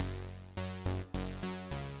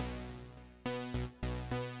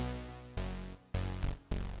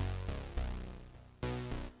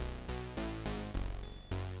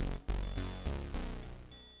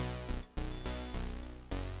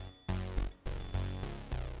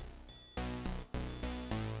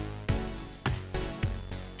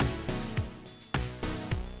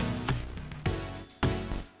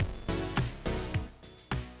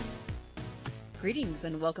Greetings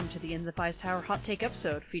and welcome to the In the Fies Tower Hot Take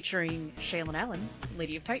episode featuring Shaylin Allen,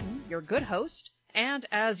 Lady of Titan, your good host, and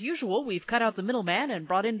as usual, we've cut out the middleman and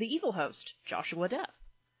brought in the evil host, Joshua Death.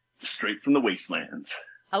 Straight from the wastelands.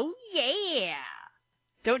 Oh yeah!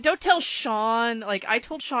 Don't tell Sean, I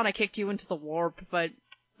told Sean I kicked you into the warp, but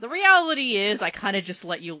the reality is I kind of just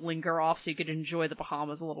let you linger off so you could enjoy the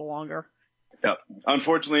Bahamas a little longer. Yep.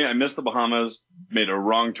 Unfortunately, I missed the Bahamas, made a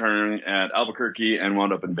wrong turn at Albuquerque, and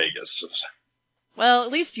wound up in Vegas. Well,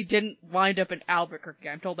 at least you didn't wind up in Albuquerque.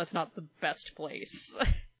 I'm told that's not the best place.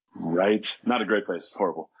 Right. Not a great place. It's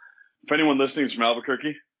horrible. If anyone listening is from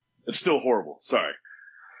Albuquerque, it's still horrible. Sorry.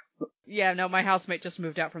 Yeah, no, my housemate just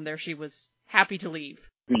moved out from there. She was happy to leave.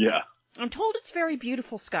 Yeah. I'm told it's very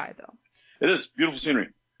beautiful sky, though. It is. Beautiful scenery.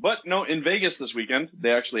 But no, in Vegas this weekend,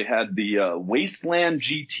 they actually had the Wasteland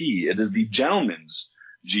GT. It is the Gentleman's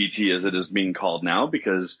GT, as it is being called now,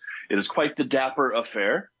 because it is quite the dapper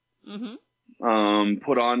affair. Mm-hmm.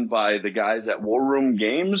 Put on by the guys at War Room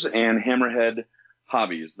Games and Hammerhead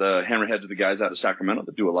Hobbies. The Hammerhead are the guys out of Sacramento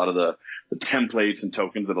that do a lot of the templates and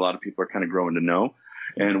tokens that a lot of people are kind of growing to know.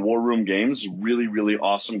 And War Room Games, really, really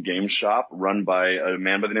awesome game shop run by a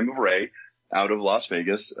man by the name of Ray out of Las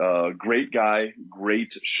Vegas. Great guy,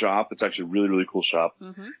 great shop. It's actually a really, really cool shop.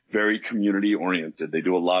 Mm-hmm. Very community oriented. They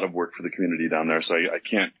do a lot of work for the community down there, so I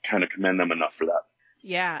can't kind of commend them enough for that.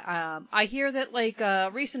 Yeah, I hear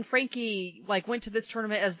that, Reese and Frankie, went to this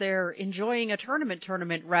tournament as they're enjoying a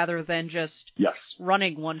tournament rather than just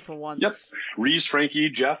running one for once. Yep. Reese, Frankie,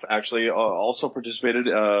 Jeff actually also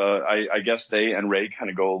participated. I guess they and Ray kind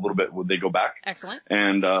of go a little bit, they go back. Excellent.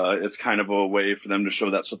 And it's kind of a way for them to show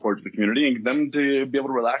that support to the community and them to be able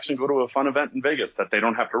to relax and go to a fun event in Vegas that they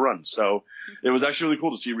don't have to run. So it was actually really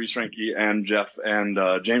cool to see Reese, Frankie, and Jeff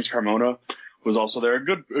and James Carmona was also there.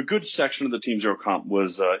 A good section of the Team Zero comp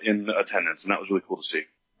was in attendance, and that was really cool to see.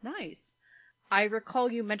 Nice. I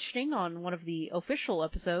recall you mentioning on one of the official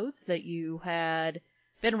episodes that you had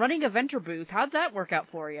been running a vendor booth. How'd that work out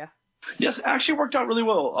for you? Yes, it actually worked out really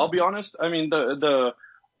well. I'll be honest. I mean, the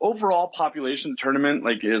overall population of the tournament,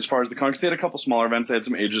 as far as the cons, they had a couple smaller events. They had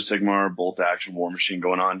some Age of Sigmar, Bolt Action, War Machine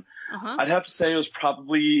going on. Uh-huh. I'd have to say it was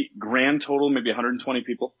probably grand total, maybe 120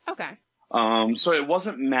 people. Okay. So it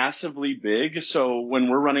wasn't massively big. So when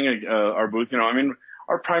we're running our booth,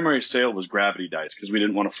 our primary sale was gravity dice because we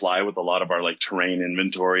didn't want to fly with a lot of our terrain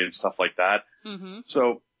inventory and stuff like that. Mm-hmm.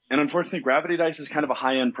 So, and unfortunately, gravity dice is kind of a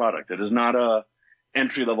high-end product. It is not a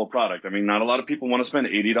entry-level product. I mean, not a lot of people want to spend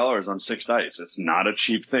 $80 on 6 dice. It's not a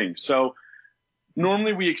cheap thing. So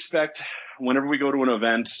normally we expect whenever we go to an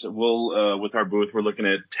event, we'll, with our booth, we're looking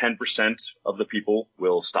at 10% of the people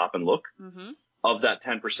will stop and look. Mm-hmm. Of that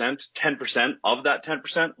 10% of that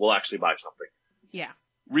 10% will actually buy something. Yeah.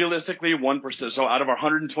 Realistically, 1%. So out of our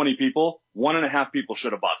 120 people, 1.5 people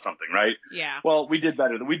should have bought something, right? Yeah. Well, we did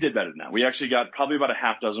better than that. We actually got probably about a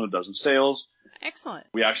dozen sales. Excellent.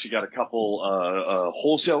 We actually got a couple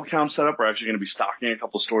wholesale accounts set up. We're actually going to be stocking a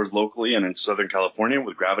couple stores locally and in Southern California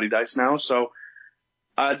with Gravity Dice now. So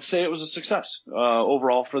I'd say it was a success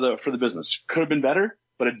overall for the business. Could have been better,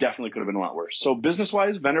 but it definitely could have been a lot worse. So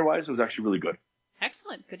business-wise, vendor-wise, it was actually really good.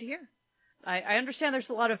 Excellent. Good to hear. I understand there's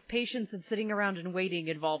a lot of patience and sitting around and waiting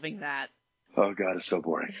involving that. Oh, God, it's so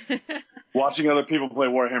boring. Watching other people play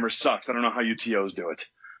Warhammer sucks. I don't know how you TOs do it.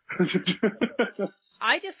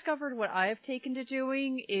 I discovered what I've taken to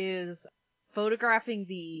doing is photographing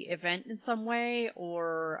the event in some way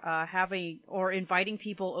or inviting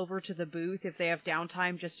people over to the booth if they have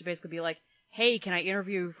downtime just to basically be like, hey, can I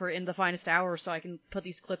interview for In the Finest Hour so I can put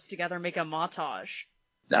these clips together and make a montage?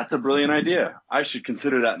 That's a brilliant idea. I should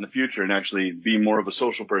consider that in the future and actually be more of a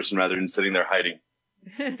social person rather than sitting there hiding.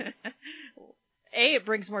 A, it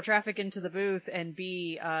brings more traffic into the booth, and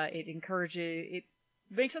B, it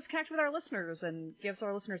makes us connect with our listeners and gives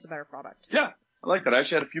our listeners a better product. Yeah, I like that. I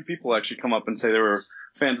actually had a few people actually come up and say they were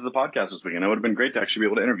fans of the podcast this weekend. It would have been great to actually be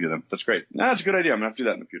able to interview them. That's great. That's a good idea. I'm going to have to do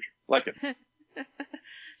that in the future. Like it.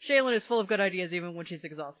 Shaylin is full of good ideas even when she's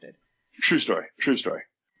exhausted. True story.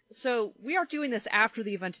 So, we are doing this after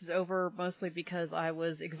the event is over, mostly because I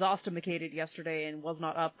was exhaustimated yesterday and was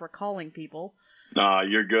not up for calling people.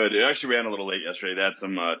 You're good. It actually ran a little late yesterday. They had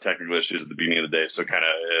some technical issues at the beginning of the day, so kind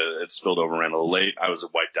of it spilled over and ran a little late. I was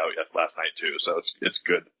wiped out last night too, so it's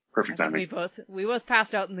good. Perfect timing. We both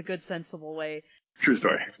passed out in the good, sensible way. True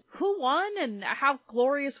story. Who won and how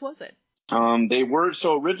glorious was it?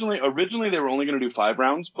 Originally they were only going to do 5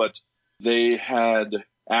 rounds, but they had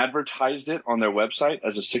advertised it on their website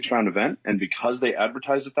as a 6-round event, and because they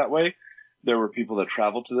advertised it that way, there were people that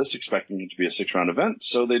traveled to this expecting it to be a 6-round event,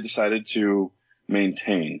 so they decided to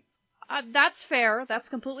maintain. That's fair. That's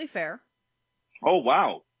completely fair. Oh,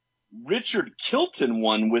 wow. Richard Kilton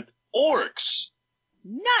won with Orcs.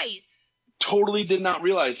 Nice. Totally did not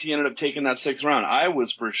realize he ended up taking that 6th round. I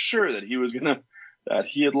was for sure that that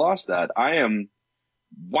he had lost that.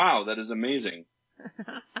 Wow, that is amazing.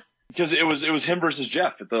 Because it was him versus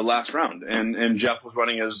Jeff at the last round, and Jeff was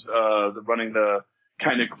running the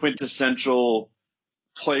kind of quintessential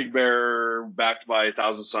Plague Bearer backed by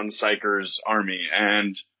 1,000 Sun Psychers army,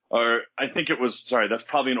 I think it was, sorry, that's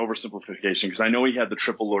probably an oversimplification because I know he had the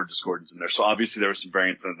Triple Lord Discordants in there, so obviously there were some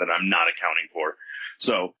variants in it that I'm not accounting for.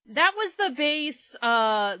 So that was the base,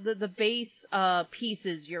 the base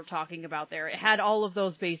pieces you're talking about there. It had all of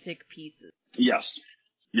those basic pieces. Yes,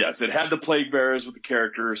 it had the Plague Bearers with the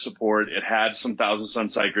character support. It had some 1,000 Sun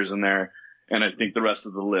Psychers in there, and I think the rest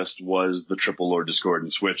of the list was the Triple Lord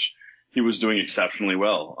Discordants, which he was doing exceptionally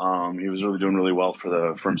well. He was really doing really well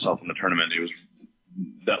for himself in the tournament.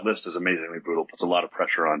 That list is amazingly brutal, puts a lot of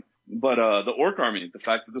pressure on. But the Orc Army, the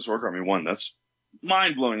fact that this Orc Army won, that's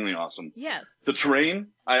mind-blowingly awesome. Yes. The terrain,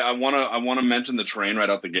 I wanna mention the terrain right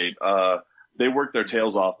out the gate. They worked their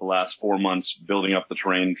tails off the last 4 months building up the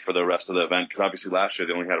terrain for the rest of the event, because obviously last year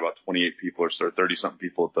they only had about 28 people or 30-something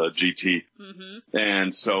people at the GT. Mm-hmm.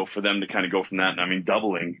 And so for them to kind of go from that, and I mean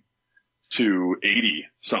doubling to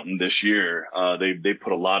 80-something this year, they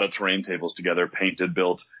put a lot of terrain tables together, painted,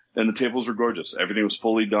 built, and the tables were gorgeous. Everything was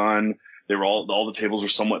fully done. They were all the tables were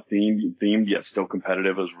somewhat themed, yet still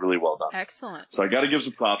competitive. It was really well done. Excellent. So I got to give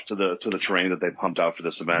some props to the terrain that they pumped out for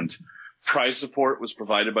this event. Prize support was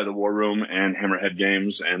provided by the War Room and Hammerhead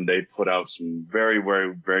Games, and they put out some very,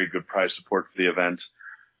 very, very good prize support for the event.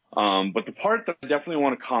 But the part that I definitely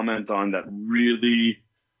want to comment on that really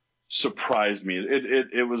surprised me,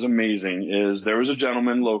 it was amazing, is there was a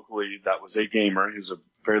gentleman locally that was a gamer. He was a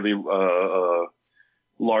fairly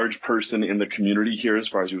large person in the community here, as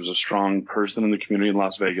far as he was a strong person in the community in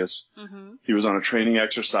Las Vegas. Mm-hmm. He was on a training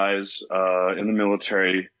exercise in the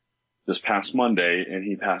military this past Monday, and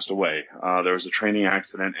he passed away. There was a training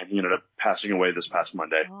accident, and he ended up passing away this past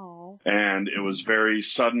Monday. Oh. And it was very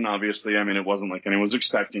sudden, obviously. I mean, it wasn't like anyone was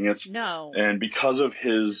expecting it. No. And because of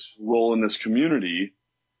his role in this community,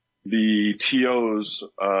 the TOs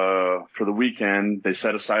for the weekend, they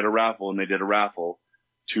set aside a raffle, and they did a raffle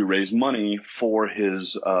to raise money for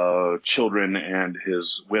his children and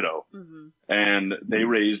his widow. Mm-hmm. And they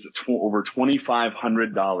raised over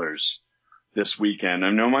 $2,500 this weekend.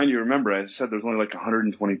 And now, mind you, remember, I said there's only like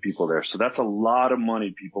 120 people there. So that's a lot of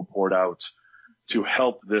money people poured out to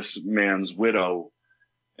help this man's widow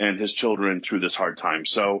and his children through this hard time.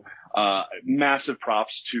 So massive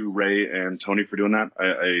props to Ray and Tony for doing that.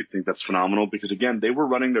 I think that's phenomenal because, again, they were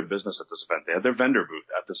running their business at this event. They had their vendor booth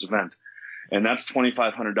at this event. And that's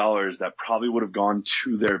 $2,500 that probably would have gone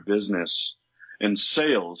to their business in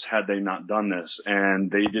sales had they not done this.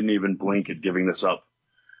 And they didn't even blink at giving this up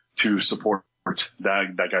to support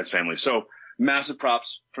that guy's family. So massive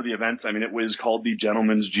props for the event. I mean, it was called the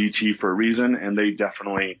Gentleman's GT for a reason, and they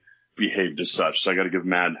definitely behaved as such. So I got to give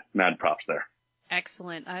mad props there.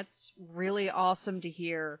 Excellent. That's really awesome to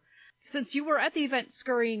hear. Since you were at the event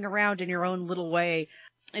scurrying around in your own little way,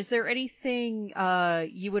 is there anything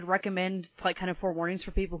you would recommend, like kind of forewarnings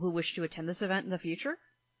for people who wish to attend this event in the future?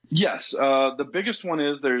 Yes. The biggest one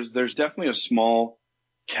is there's definitely a small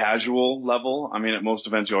casual level. I mean, at most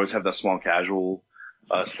events you always have that small casual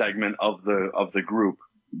segment of the group.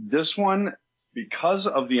 This one, because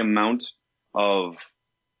of the amount of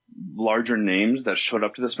larger names that showed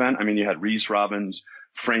up to this event, I mean, you had Reese Robbins,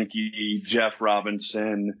 Frankie, Jeff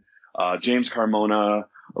Robinson, James Carmona,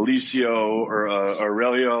 Alicio or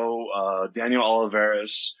Aurelio, Daniel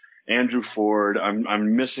Oliveras, Andrew Ford.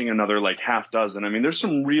 I'm missing another like half dozen. I mean, there's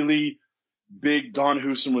some really big. Don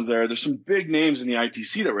Houston was there. There's some big names in the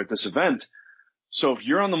ITC that were at this event. So if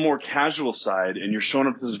you're on the more casual side and you're showing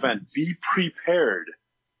up to this event, be prepared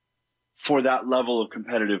for that level of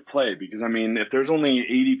competitive play. Because I mean, if there's only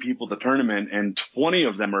 80 people at the tournament and 20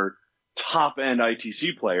 of them are top end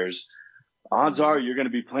ITC players, odds are you're going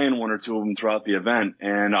to be playing one or two of them throughout the event.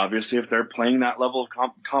 And obviously, if they're playing that level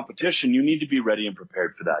of competition, you need to be ready and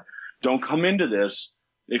prepared for that. Don't come into this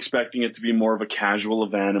expecting it to be more of a casual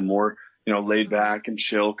event and more, laid back and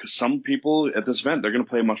chill. Because some people at this event, they're going to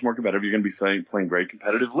play much more competitive. You're going to be playing very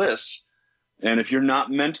competitive lists. And if you're not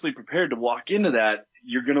mentally prepared to walk into that,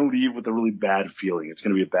 you're going to leave with a really bad feeling. It's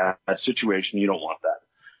going to be a bad situation. You don't want that.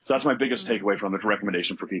 So that's my biggest takeaway from it,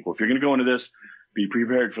 recommendation for people. If you're going to go into this, be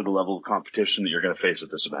prepared for the level of competition that you're going to face at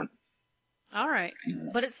this event. All right.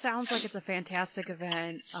 But it sounds like it's a fantastic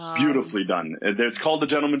event. Beautifully done. It's called the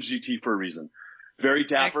Gentleman's GT for a reason. Very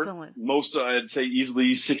dapper. Excellent. Most, I'd say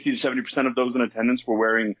easily 60 to 70% of those in attendance were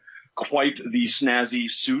wearing quite the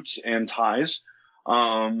snazzy suits and ties.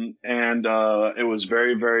 It was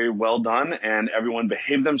very, very well done, and everyone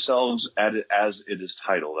behaved themselves as it is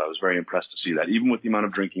titled. I was very impressed to see that, even with the amount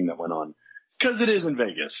of drinking that went on, because it is in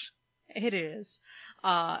Vegas. It is.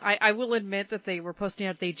 I will admit that they were posting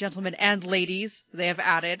out the gentlemen and ladies they have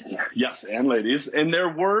added. Yes, and ladies. And there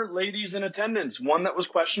were ladies in attendance. One that was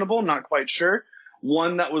questionable, not quite sure.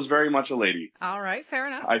 One that was very much a lady. All right, fair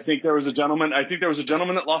enough. I think there was a gentleman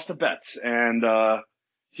that lost a bet, and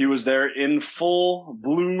he was there in full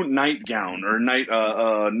blue nightgown or evening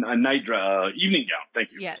gown.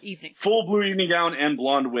 Thank you. Yeah, evening. Full blue evening gown and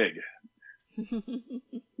blonde wig.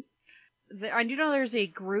 I do know there's a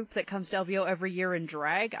group that comes to LVO every year in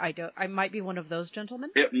drag. I might be one of those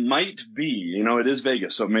gentlemen. It might be. It is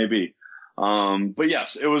Vegas, so it may be. But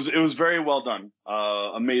yes, it was very well done.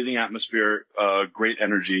 Amazing atmosphere, great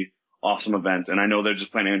energy, awesome event, and I know they're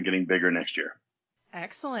just planning on getting bigger next year.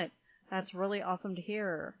 Excellent. That's really awesome to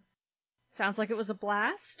hear. Sounds like it was a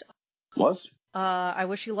blast. Was. I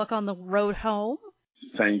wish you luck on the road home.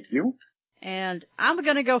 Thank you. And I'm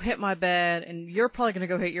gonna go hit my bed, and you're probably gonna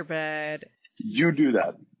go hit your bed. You do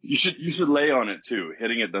that. You should lay on it too.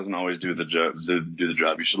 Hitting it doesn't always do the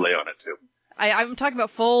job. You should lay on it too. I'm talking about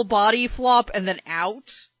full body flop and then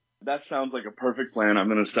out. That sounds like a perfect plan. I'm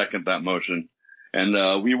gonna second that motion,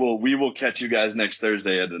 and we will catch you guys next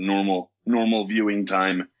Thursday at a normal viewing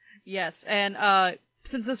time. Yes, and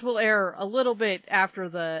since this will air a little bit after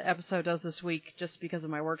the episode does this week, just because of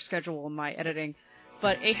my work schedule and my editing.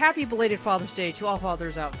 But a happy belated Father's Day to all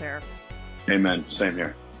fathers out there. Amen. Same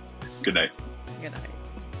here. Good night. Good night.